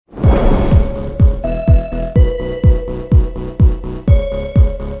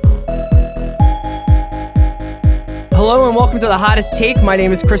Hello and welcome to The Hottest Take. My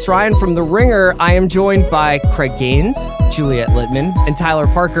name is Chris Ryan from The Ringer. I am joined by Craig Gaines, Juliet Littman, and Tyler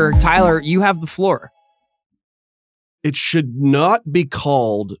Parker. Tyler, you have the floor. It should not be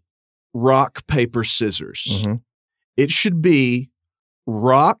called rock, paper, scissors. Mm-hmm. It should be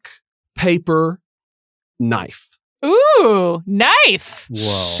rock, paper, knife. Ooh, knife. Whoa.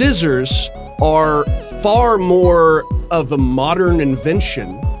 Scissors are far more of a modern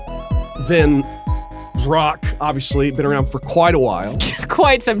invention than rock, obviously, been around for quite a while,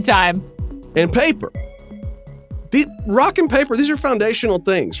 Quite some time. and paper. The rock and paper, these are foundational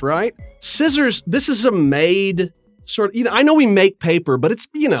things, right? Scissors, this is a made sort of, I know we make paper, but it's,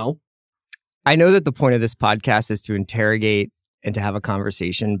 I know that the point of this podcast is to interrogate and to have a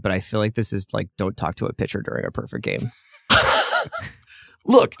conversation, but I feel like this is like, don't talk to a pitcher during a perfect game.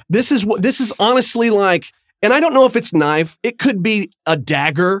 Look, this is honestly like, and I don't know if it's knife, it could be a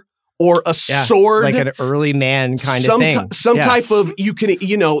dagger or a sword. Like an early man kind of thing. Some type of, you can,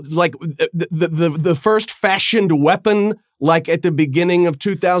 like the first fashioned weapon, like at the beginning of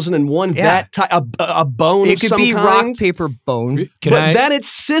 2001, that a bone It of could some be kind. rock, paper, bone. That it's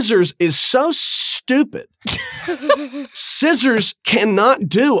scissors is so stupid. Scissors cannot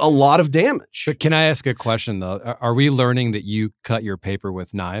do a lot of damage. But can I ask a question, though? Are we learning that you cut your paper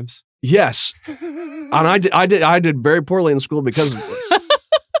with knives? Yes. And I did very poorly in school because of this.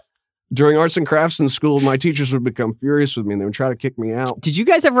 During arts and crafts in school, my teachers would become furious with me and they would try to kick me out. Did you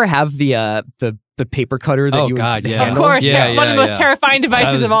guys ever have the paper cutter that you would handle? Of course, one of the most terrifying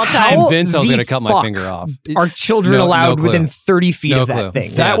devices of all time. I was convinced I was going to cut my fuck finger off. Are children allowed clue. within 30 feet No of that clue.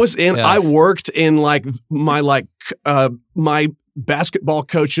 thing? That was in, Yeah. I worked in my basketball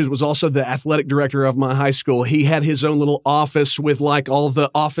coach was also the athletic director of my high school. He had his own little office with like all the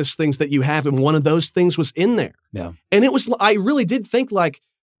office things that you have. And one of those things was in there. Yeah. And I really did think like,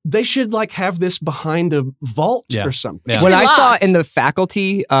 they should like have this behind a vault or something. Yeah. When Should be I saw locked. in the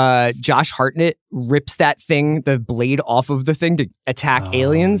faculty, Josh Hartnett rips that thing, the blade off of the thing to attack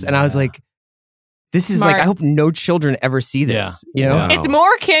aliens. And I was like, this is Smart. like, I hope no children ever see this. You know? Yeah. It's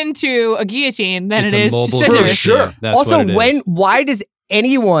more akin to a guillotine than It's it a is to mobile scissors. For sure. That's Also, what it is. why does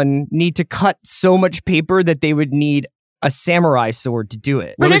anyone need to cut so much paper that they would need a samurai sword to do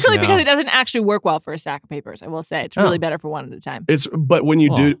it? Particularly Yeah. because it doesn't actually work well for a stack of papers. I will say it's really better for one at a time. But when you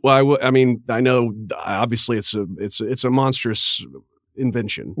do, I know obviously it's a monstrous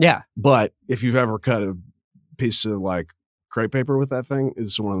invention. Yeah. But if you've ever cut a piece of like crepe paper with that thing,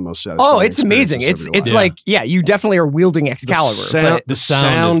 it's one of the most satisfying. Oh, it's amazing. It's experiences of your life. like, you definitely are wielding Excalibur. The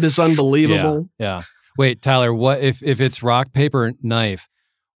sound is unbelievable. Yeah. Wait, Tyler, what if it's rock, paper, knife,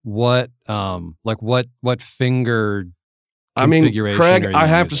 what finger I mean, configuration Craig, are you I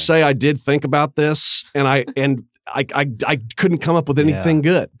have to using? say I did think about this and I couldn't come up with anything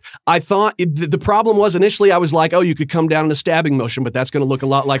good. I thought the problem was initially I was like, oh, you could come down in a stabbing motion, but that's going to look a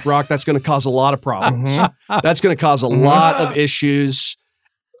lot like rock. That's going to cause a lot of problems. That's going to cause a lot of issues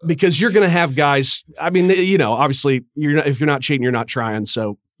because you're going to have guys. I mean, obviously if you're not cheating, you're not trying.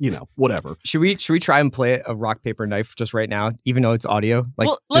 So, whatever. Should we try and play a rock, paper, knife just right now, even though it's audio? Like,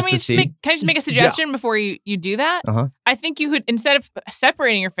 Well, let just me to see? can I just make a suggestion before you do that? Uh-huh. I think you could, instead of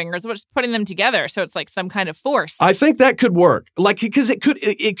separating your fingers, just putting them together so it's like some kind of force. I think that could work. Like, because it could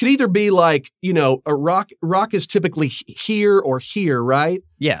either be like, a rock is typically here or here, right?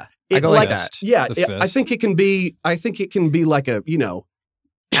 Yeah. I go like that. Yeah. The fist. I think it can be like a,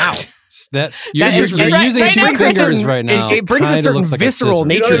 Ow. That You're using right two now, fingers right now. It brings a Kinda certain looks like a visceral scissor.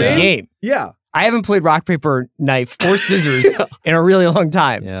 nature You know to what the I mean? game. yeah. I haven't played rock, paper, knife, or scissors in a really long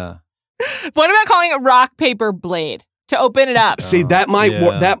time. Yeah. What about calling it rock, paper, blade to open it up? See, that might yeah.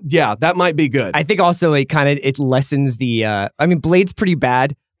 work. That might be good. I think also it lessens the. Blade's pretty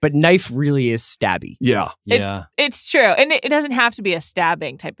bad, but knife really is stabby. yeah. Yeah. It's true. And it doesn't have to be a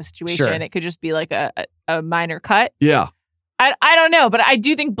stabbing type of situation. Sure. It could just be like a minor cut. Yeah. I don't know, but I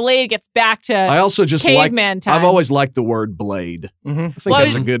do think blade gets back to I also just like. caveman time. I've always liked the word blade. Mm-hmm. I think Well,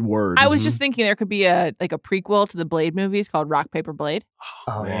 that's a good word. I was just thinking there could be a prequel to the Blade movies called Rock Paper Blade,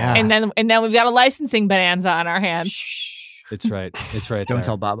 Oh yeah. and then we've got a licensing bonanza on our hands. It's right. It's right. Don't there.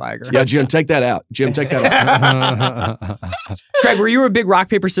 tell Bob Iger. Yeah, Jim, take that out. Jim, take that out. Craig, were you a big rock,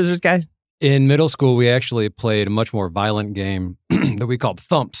 paper, scissors guy? In middle school, we actually played a much more violent game that we called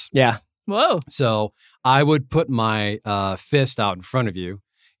thumps. Yeah. Whoa! So I would put my fist out in front of you,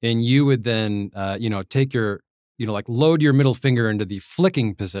 and you would then, take your, load your middle finger into the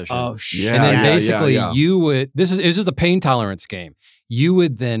flicking position. Oh shit. Yeah, and then yeah, basically yeah. you would. This is a pain tolerance game. You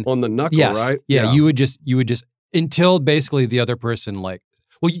would then On the knuckle, yes, right? yeah. You would just until basically the other person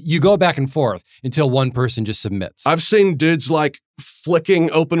Well, you go back and forth until one person just submits. I've seen dudes like flicking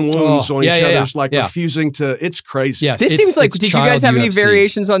open wounds on each other's, like refusing to. It's crazy. Yes, This seems like. it's Did you guys have child any UFC.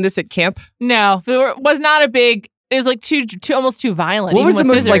 variations on this at camp? No, it was not a big. It was like almost too violent. What even was the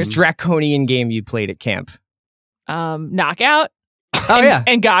with most like scissors. draconian game you played at camp? Knockout? Oh yeah,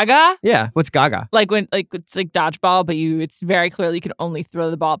 And Gaga? yeah. What's Gaga? Like when it's like dodgeball, but it's very clearly you can only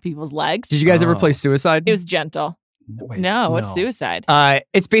throw the ball at people's legs. Did you guys ever play Suicide? It was gentle. No, what's suicide?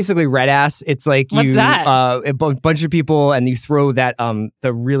 It's basically red ass. It's like What's you, that? A bunch of people, and you throw that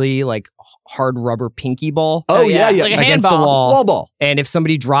the really like hard rubber pinky ball Oh, yeah. Like a against the handball. wall. Wall ball. And if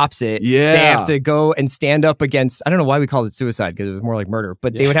somebody drops it, Yeah. they have to go and stand up against. I don't know why we called it suicide because it was more like murder,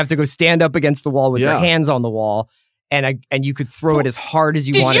 but they would have to go stand up against the wall with their hands on the wall, and you could throw it as hard as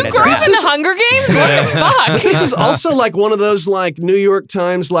you Did wanted. you at grow their up ass. in the Hunger Games? What the fuck? This is also like one of those like New York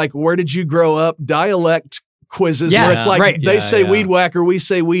Times, like, where did you grow up dialect quizzes Yeah, where it's like right. they Yeah, say yeah. weed whacker, we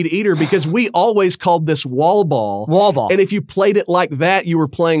say weed eater, because we always called this wall ball. Wall ball. And if you played it like that, you were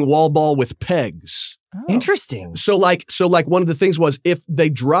playing wall ball with pegs. Interesting. So like one of the things was if they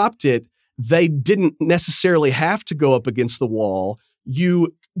dropped it, they didn't necessarily have to go up against the wall.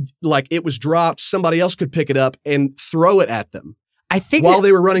 It was dropped, somebody else could pick it up and throw it at them. I think while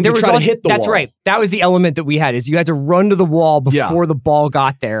they were running to try to hit the wall. That's right. That was the element that we had is you had to run to the wall before the ball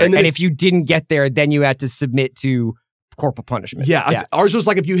got there. And And then if you didn't get there, then you had to submit to corporal punishment. Yeah, ours was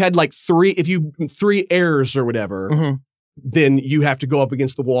like if you had like three errors or whatever, Mhm. then you have to go up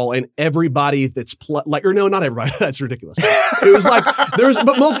against the wall, and everybody that's not everybody. That's ridiculous. It was like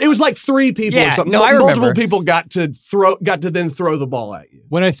it was like three people or Yeah, something. no, I Multiple remember. people got to then throw the ball at you.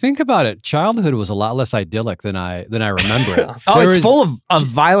 When I think about it, childhood was a lot less idyllic than I remember it. Oh, There it's was- full of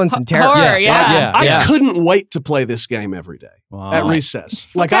violence and terror. Horror, Yes. yeah. I couldn't wait to play this game every day Wow. at recess.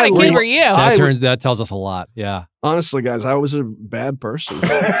 What kind of kid were you? That tells us a lot. Yeah. Honestly, guys, I was a bad person.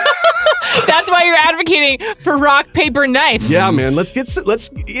 That's why you're advocating for rock, paper, knife. Yeah, man. Let's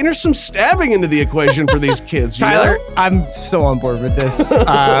enter some stabbing into the equation for these kids. you Tyler, know? I'm so on board with this.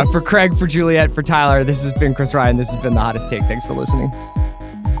 For Craig, for Juliet, for Tyler, this has been Chris Ryan. This has been The Hottest Take. Thanks for listening.